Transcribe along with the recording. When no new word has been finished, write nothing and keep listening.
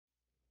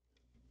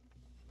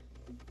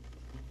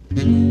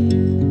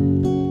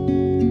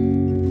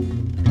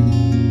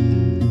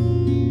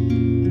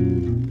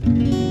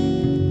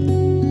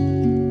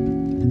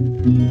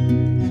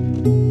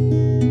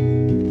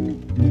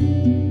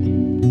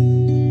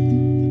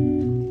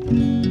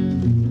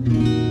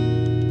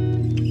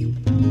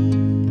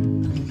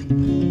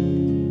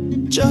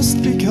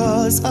Just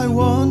because I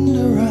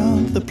wander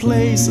around the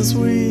places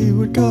we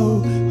would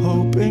go,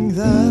 hoping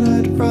that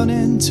I'd run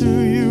into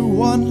you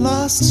one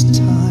last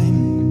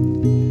time.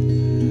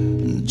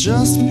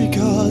 Just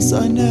because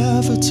I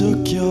never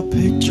took your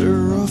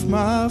picture off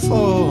my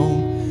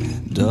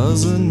phone,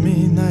 doesn't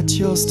mean that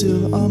you're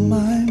still on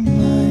my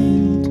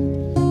mind.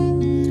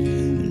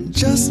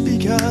 Just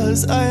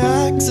because I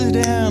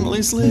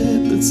accidentally slip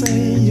and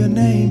say your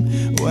name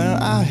when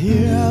I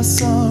hear our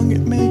song,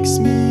 it makes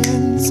me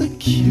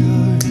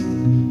insecure.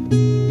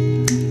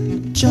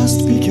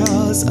 Just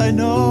because I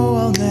know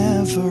I'll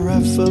never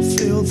ever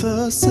feel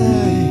the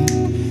same,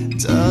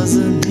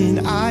 doesn't mean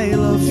I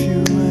love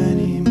you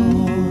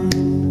anymore.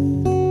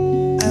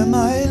 Am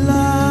I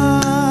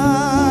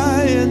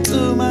lying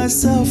to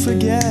myself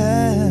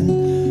again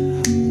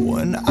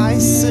when I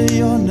say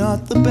you're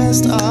not the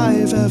best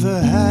I've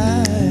ever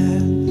had?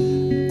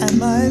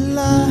 Am I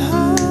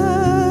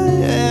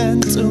lying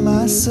to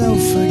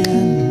myself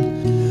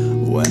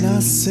again when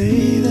I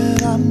say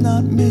that I'm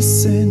not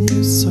missing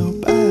you so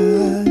bad?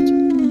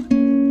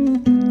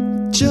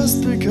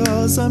 Just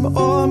because I'm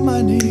on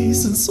my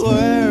knees and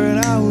swearing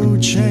I will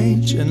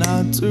change, and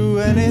I'll do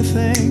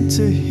anything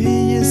to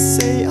hear you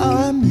say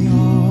I'm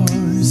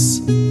yours.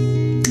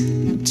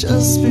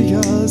 Just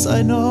because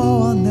I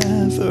know I'll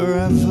never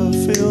ever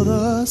feel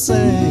the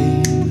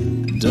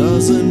same,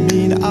 doesn't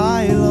mean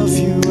I love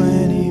you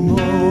anymore.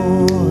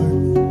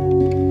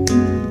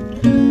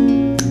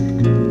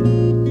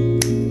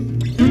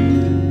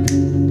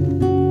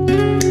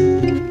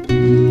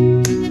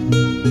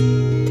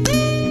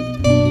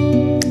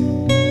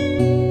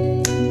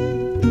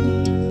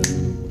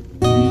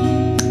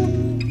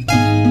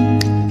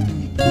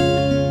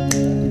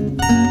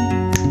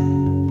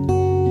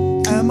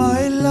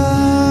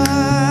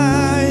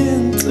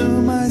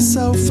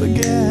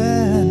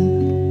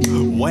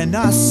 When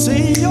I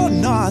say you're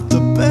not the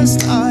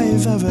best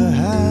I've ever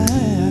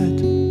had,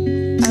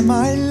 am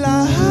I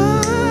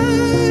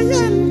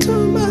lying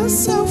to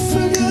myself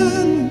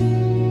again?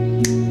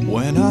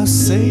 When I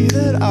say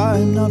that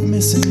I'm not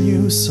missing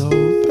you so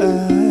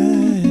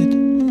bad,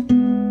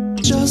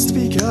 just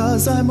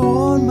because I'm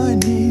on my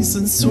knees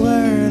and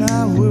swearing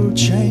I will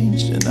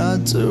change, and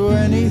I'd do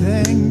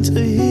anything to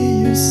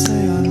hear you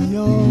say I'm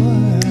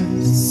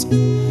yours.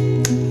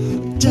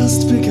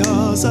 Just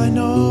because I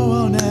know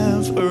I'll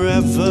never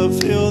ever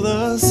feel the